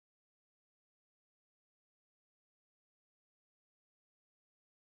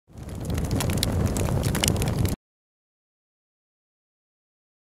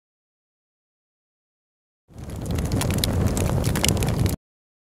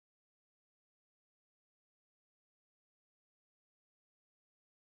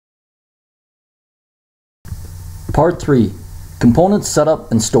Part 3. Component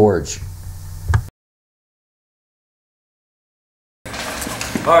setup and storage.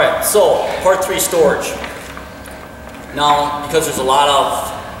 Alright, so part 3, storage. Now, because there's a lot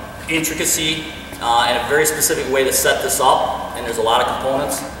of intricacy and a very specific way to set this up, and there's a lot of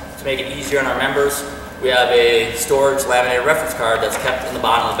components, to make it easier on our members, we have a storage laminated reference card that's kept in the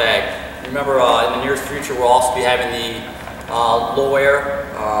bottom of the bag. Remember, in the nearest future, we'll also be having the low air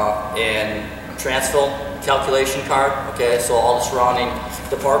and transfill calculation card. Okay, so all the surrounding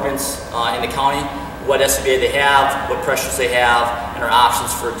departments in the county, what SCBA they have, what pressures they have, and our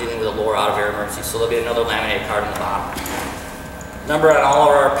options for dealing with a lower out of air emergency. So there'll be another laminated card in the bottom. Remember, on all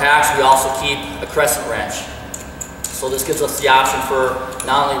of our packs, we also keep a crescent wrench. So this gives us the option for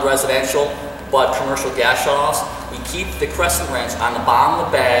not only residential, but commercial gas shutoffs. We keep the crescent wrench on the bottom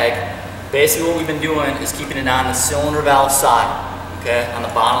of the bag. Basically what we've been doing is keeping it on the cylinder valve side, okay, on the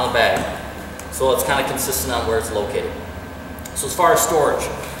bottom of the bag. So it's kind of consistent on where it's located. So as far as storage,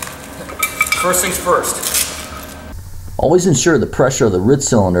 first things first. Always ensure the pressure of the RIT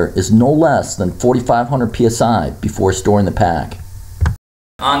cylinder is no less than 4,500 psi before storing the pack.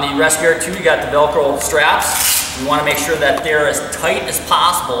 On the Rescue Air 2, you got the Velcro straps. You want to make sure that they're as tight as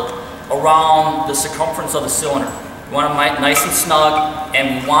possible around the circumference of the cylinder. You want them nice and snug,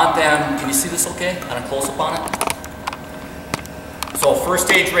 and we want them, can you see this okay? On a close-up on it. So first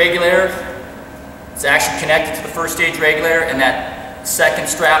stage regulator, it's actually connected to the first stage regulator, and that second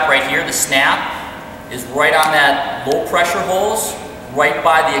strap right here, the snap, is right on that low pressure hose, right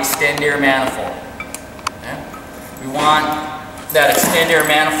by the extend air manifold. Okay? We want that extend air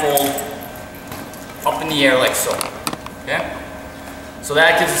manifold up in the air like so. Okay? So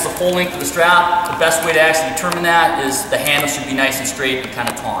that gives us the full length of the strap. The best way to actually determine that is the handle should be nice and straight and kind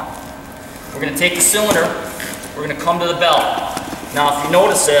of taut. We're going to take the cylinder, we're going to come to the belt. Now if you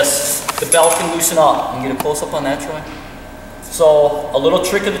notice this, the belt can loosen up. Can you get a close up on that, Troy? So a little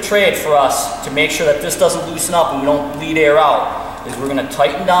trick of the trade for us to make sure that this doesn't loosen up and we don't bleed air out is we're going to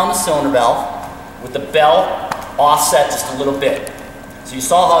tighten down the cylinder valve with the belt offset just a little bit. So you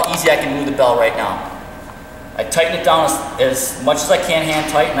saw how easy I can move the belt right now. I tighten it down as much as I can,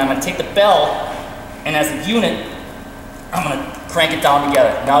 hand tight, and I'm going to take the belt, and as a unit, I'm going to crank it down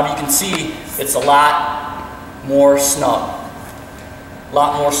together. Now you can see it's a lot more snug, a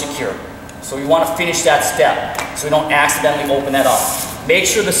lot more secure. So we want to finish that step so we don't accidentally open that up. Make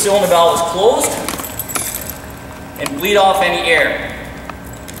sure the cylinder valve is closed and bleed off any air.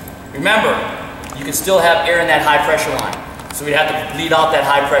 Remember, you can still have air in that high pressure line, so we'd have to bleed out that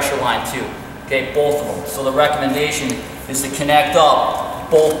high pressure line too. Okay, both of them. So the recommendation is to connect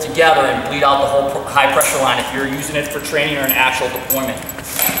up both together and bleed out the whole high pressure line if you're using it for training or an actual deployment.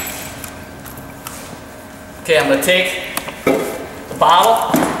 Okay, I'm going to take the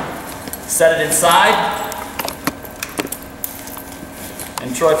bottle, set it inside,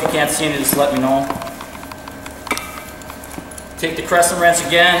 and Troy, if you can't see it, just let me know. Take the crescent wrench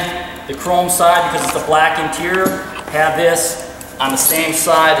again, the chrome side, because it's the black interior, have this on the same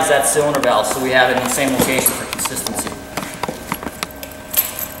side as that cylinder valve, so we have it in the same location for consistency.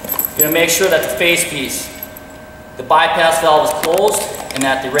 You're going to make sure that the face piece, the bypass valve is closed and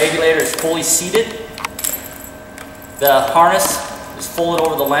that the regulator is fully seated. The harness is folded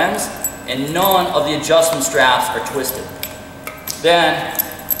over the lens and none of the adjustment straps are twisted. Then,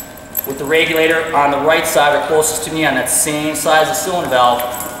 with the regulator on the right side or closest to me on that same size of cylinder valve,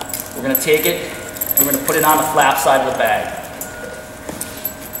 we're going to take it and we're going to put it on the flap side of the bag.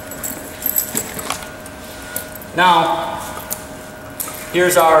 Now,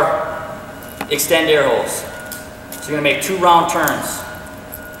 here's our extend air hose. So you're going to make 2 round turns,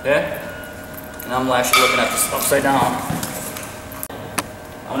 okay? And I'm actually looking at this upside down.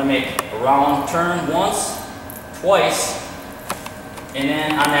 I'm going to make a round turn once, twice, and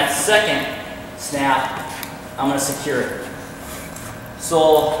then on that second snap, I'm going to secure it.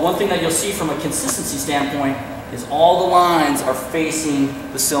 So one thing that you'll see from a consistency standpoint is all the lines are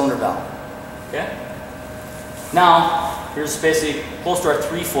facing the cylinder valve, okay? Now, here's basically close to our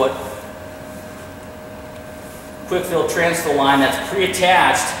 3-foot quick fill transfill line that's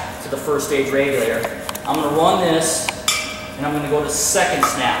pre-attached to the first stage regulator. I'm going to run this and I'm going to go to second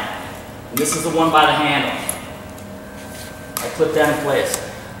snap. And this is the one by the handle. I clip that in place.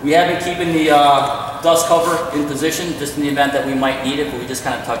 We have been keeping the dust cover in position just in the event that we might need it, but we just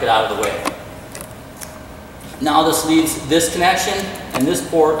kind of tuck it out of the way. Now this leaves this connection and this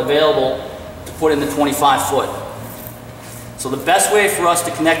port available to put in the 25-foot. So the best way for us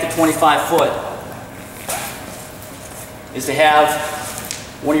to connect the 25-foot is to have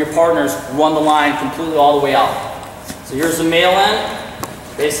one of your partners run the line completely all the way out. So here's the male end,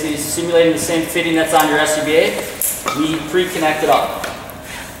 Basically simulating the same fitting that's on your SCBA. We pre-connect it up.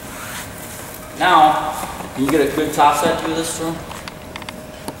 Now, can you get a good top set through this, Troy?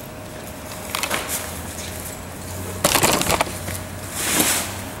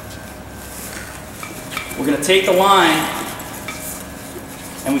 We're going to take the line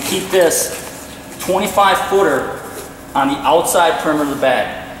and we keep this 25-footer on the outside perimeter of the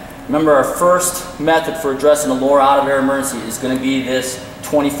bag. Remember, our first method for addressing a lower out-of-air emergency is going to be this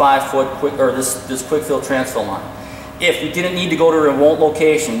 25-foot quick, or this quick fill transfill line. If we didn't need to go to a remote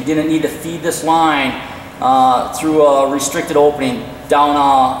location, we didn't need to feed this line through a restricted opening, down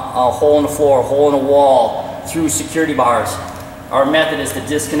a hole in the floor, a hole in the wall, through security bars, our method is to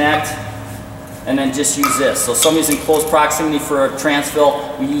disconnect and then just use this. So if somebody's in close proximity for a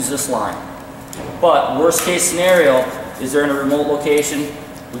transfill, we use this line. But worst case scenario is they're in a remote location,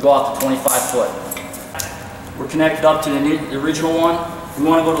 we go out to 25 foot. We're connected up to the original one. We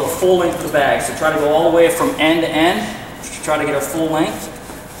want to go to the full length of the bag. So try to go all the way from end to end. Try to get our full length.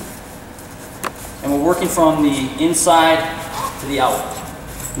 And we're working from the inside to the out.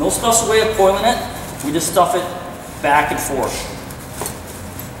 No special way of coiling it. We just stuff it back and forth.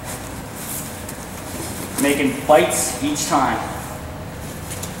 Making bites each time.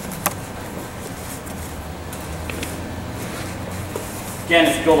 Again,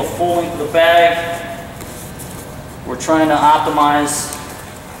 if you go the full length of the bag, we're trying to optimize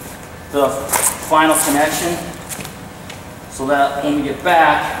the final connection so that when we get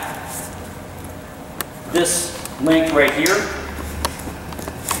back, this link right here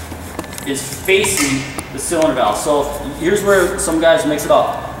is facing the cylinder valve. So here's where some guys mix it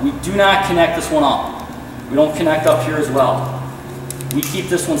up. We do not connect this one up. We don't connect up here as well. We keep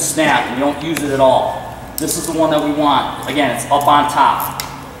this one snapped. We don't use it at all. This is the one that we want. Again, it's up on top,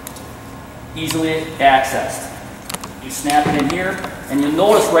 easily accessed. You snap it in here, and you'll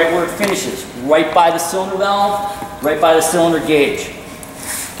notice right where it finishes, right by the cylinder valve, right by the cylinder gauge.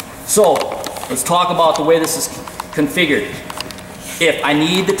 So, let's talk about the way this is configured. If I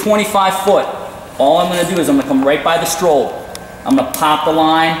need the 25 foot, all I'm going to do is I'm going to come right by the strobe. I'm going to pop the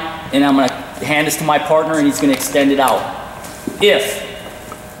line, and I'm going to hand this to my partner, and he's going to extend it out. If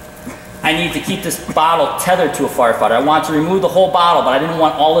I need to keep this bottle tethered to a firefighter, I want to remove the whole bottle, but I didn't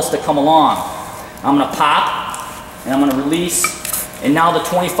want all this to come along. I'm going to pop, and I'm going to release, and now the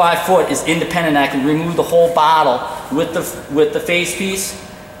 25 foot is independent. I can remove the whole bottle with the face piece,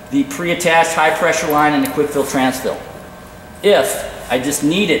 the pre-attached high pressure line, and the quick fill transfill. If I just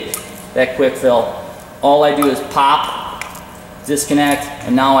needed that quick fill, all I do is pop, disconnect,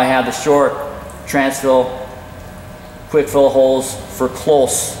 and now I have the short transfill, quick fill holes for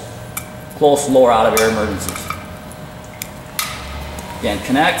close lower out of air emergencies. Again,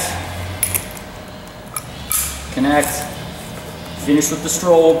 connect, finish with the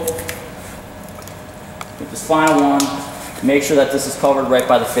strobe, get this final one, make sure that this is covered right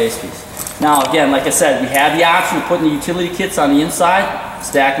by the face piece. Now again, like I said, we have the option of putting the utility kits on the inside,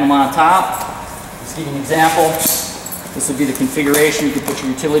 stacking them on top. Let's give you an example. This would be the configuration. You can put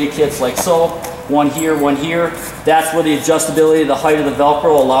your utility kits like so, one here, one here. That's where the adjustability, the height of the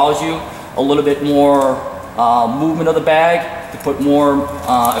Velcro allows you a little bit more movement of the bag to put more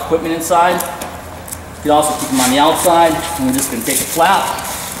equipment inside. You can also keep them on the outside, and we're just going to take a flap,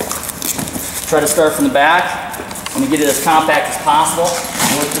 try to start from the back, and get it as compact as possible,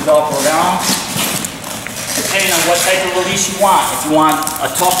 and work the Velcro down, depending on what type of release you want. If you want a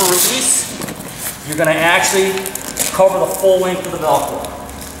tougher release, you're going to actually cover the full length of the Velcro.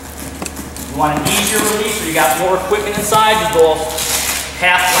 If you want an easier release, or you got more equipment inside, you go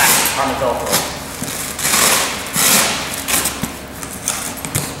half flat on the Velcro.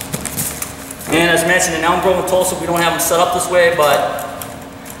 And as mentioned, in Elm Grove and Tulsa, we don't have them set up this way, but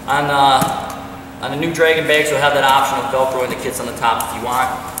on the new Dragon bags, you'll have that option of Velcroing the kits on the top if you want.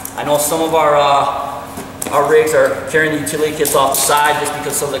 I know some of our rigs are carrying the utility kits off the side just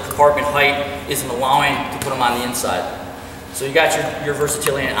because some of the compartment height isn't allowing to put them on the inside. So you got your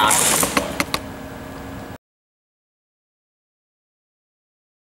versatility and options.